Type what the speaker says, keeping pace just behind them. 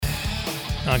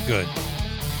Not good.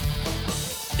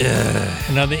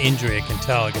 Another injury, I can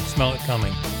tell. I can smell it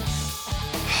coming.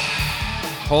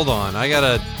 Hold on. I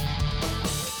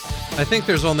think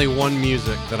there's only one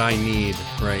music that I need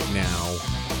right now.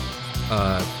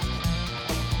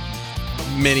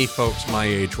 Many folks my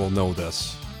age will know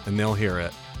this, and they'll hear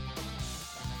it.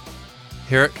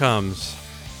 Here it comes.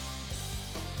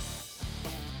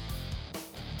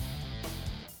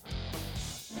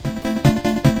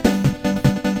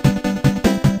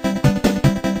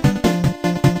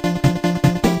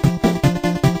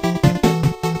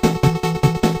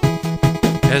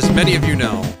 As many of you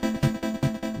know,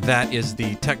 that is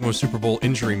the Tecmo Super Bowl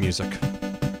injury music.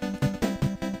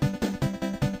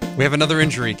 We have another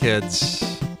injury,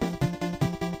 kids.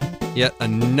 Yet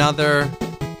another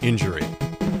injury.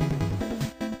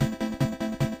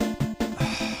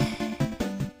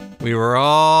 We were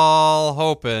all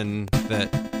hoping that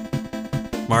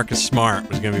Marcus Smart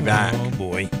was going to be back. Oh,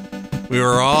 boy. We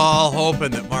were all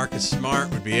hoping that Marcus Smart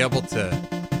would be able to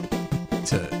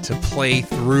play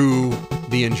through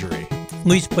the injury. At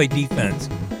least play defense.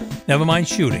 Never mind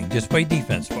shooting. Just play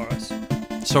defense for us.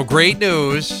 So great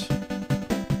news.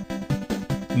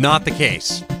 Not the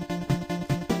case.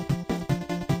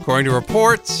 According to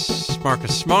reports,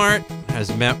 Marcus Smart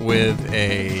has met with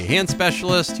a hand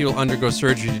specialist. He will undergo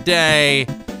surgery today.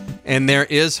 And there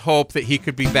is hope that he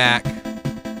could be back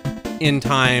in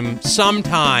time,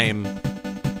 sometime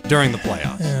during the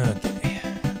playoffs. Okay.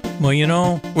 Well, you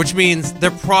know, Which means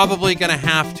they're probably going to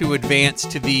have to advance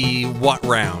to the what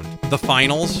round? The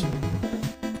finals?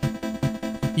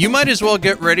 You might as well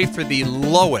get ready for the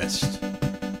lowest,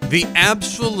 the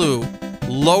absolute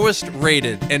lowest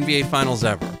rated NBA Finals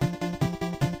ever.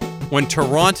 When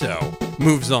Toronto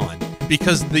moves on,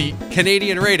 because the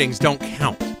Canadian ratings don't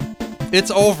count.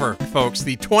 It's over, folks.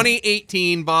 The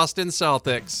 2018 Boston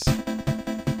Celtics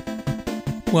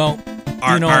well,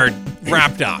 are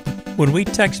wrapped up. When we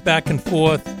text back and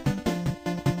forth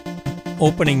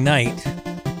opening night,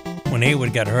 when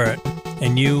Hayward got hurt,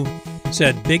 and you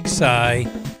said, big sigh,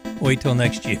 wait till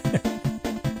next year.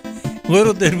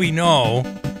 Little did we know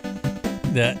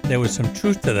that there was some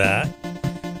truth to that.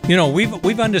 You know,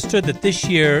 we've understood that this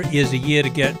year is a year to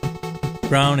get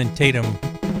Brown and Tatum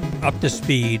up to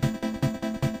speed.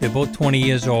 They're both 20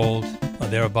 years old, or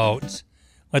thereabouts.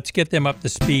 Let's get them up to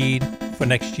speed for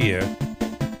next year.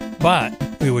 But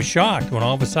we were shocked when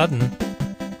all of a sudden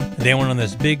they went on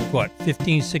this big,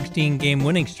 15, 16 game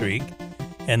winning streak,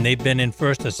 and they've been in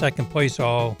first or second place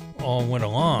all went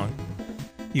along.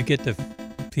 You get the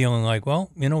feeling like,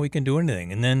 well, you know, we can do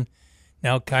anything. And then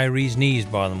now Kyrie's knees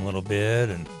bother him a little bit,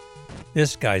 and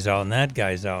this guy's out and that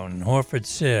guy's out, and Horford's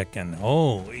sick, and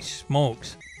holy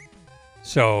smokes.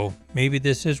 So maybe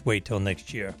this is wait till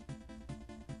next year.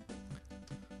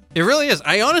 It really is.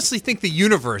 I honestly think the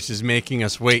universe is making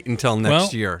us wait until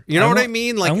next year. You know what I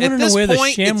mean? Like, I want to know where the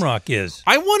Shamrock is.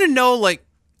 I want to know, like,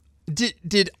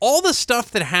 did all the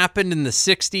stuff that happened in the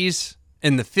 60s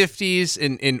and the 50s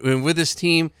and with this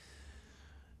team,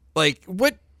 like,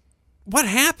 what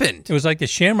happened? It was like the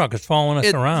Shamrock was following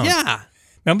us around. Yeah.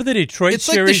 Remember the Detroit it's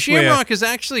series? It's like the Shamrock is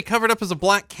actually covered up as a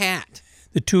black cat.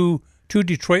 The two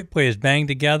Detroit players banged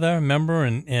together, remember?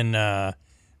 And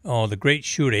the great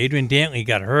shooter, Adrian Dantley,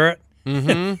 got hurt.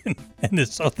 Mm-hmm. And the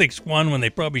Celtics won when they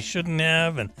probably shouldn't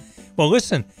have. And well,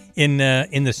 listen, in the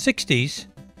 60s,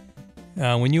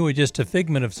 when you were just a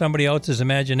figment of somebody else's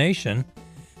imagination,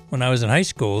 when I was in high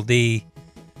school, the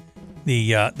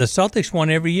Celtics won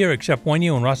every year except one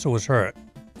year when Russell was hurt.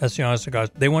 That's the honest to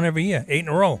God. They won every year, 8 in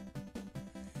a row.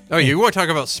 Oh, you want to talk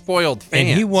about spoiled fans.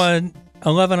 And he won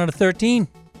 11 out of 13.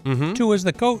 Mm-hmm. 2 as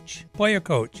the coach, player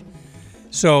coach.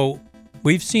 So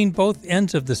we've seen both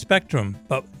ends of the spectrum,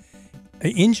 but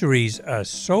injuries are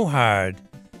so hard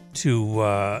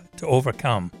to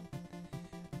overcome.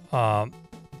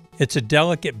 It's a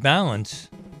delicate balance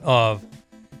of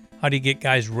how do you get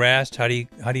guys rest? How do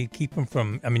you keep them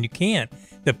from? I mean, you can't.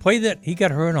 The play that he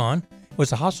got hurt on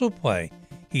was a hustle play.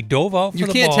 He dove out for the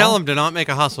ball. You can't tell him to not make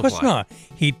a hustle play. Of course not.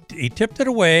 He tipped it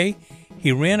away.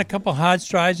 He ran a couple hard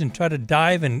strides and tried to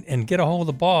dive and get a hold of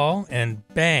the ball, and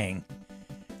bang,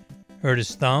 hurt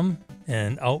his thumb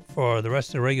and out for the rest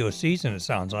of the regular season. It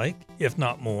sounds like, if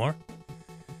not more.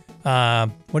 What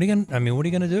are you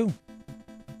gonna do?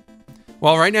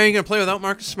 Well, right now you're gonna play without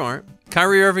Marcus Smart.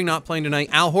 Kyrie Irving not playing tonight.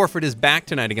 Al Horford is back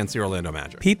tonight against the Orlando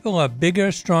Magic. People are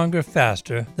bigger, stronger,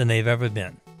 faster than they've ever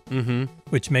been, mm-hmm.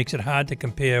 which makes it hard to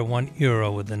compare one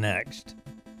hero with the next.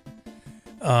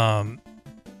 I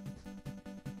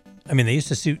mean, they used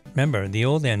to shoot, remember, in the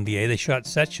old NBA, they shot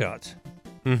set shots.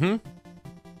 Mm-hmm.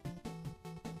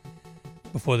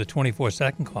 Before the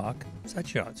 24-second clock, set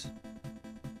shots.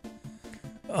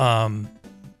 I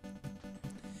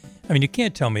mean, you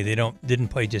can't tell me they didn't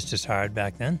play just as hard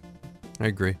back then. I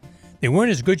agree. They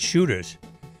weren't as good shooters.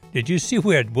 Did you see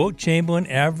where Wilt Chamberlain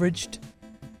averaged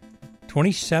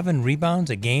 27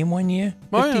 rebounds a game one year?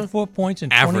 54 points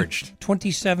and averaged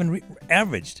 27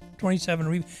 averaged 27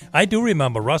 rebounds. I do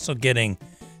remember Russell getting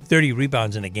 30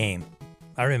 rebounds in a game.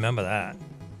 I remember that.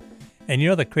 And you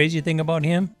know the crazy thing about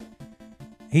him?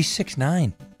 He's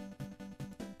 6'9".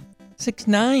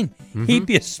 6'9". Mm-hmm. He'd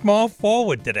be a small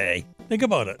forward today. Think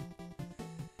about it.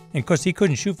 And of course, he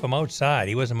couldn't shoot from outside.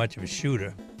 He wasn't much of a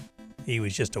shooter. He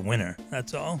was just a winner.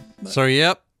 That's all. But. So,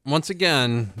 yep. Once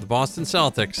again, the Boston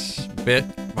Celtics bit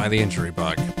by the injury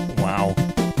bug. Wow.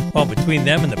 Well, between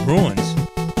them and the Bruins,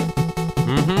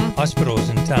 hospitals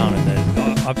in town and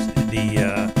the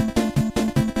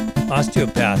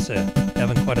osteopaths are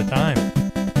having quite a time.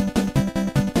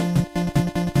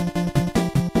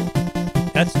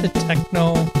 That's the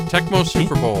Tecmo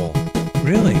Super Bowl.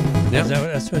 Really? Yep.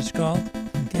 That's what it's called?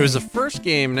 Okay. It was the first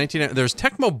game, there's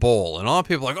Tecmo Bowl, and all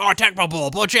people are like, oh, Tecmo Bowl,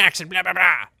 Bo Jackson, blah, blah,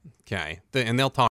 blah. Okay. And they'll talk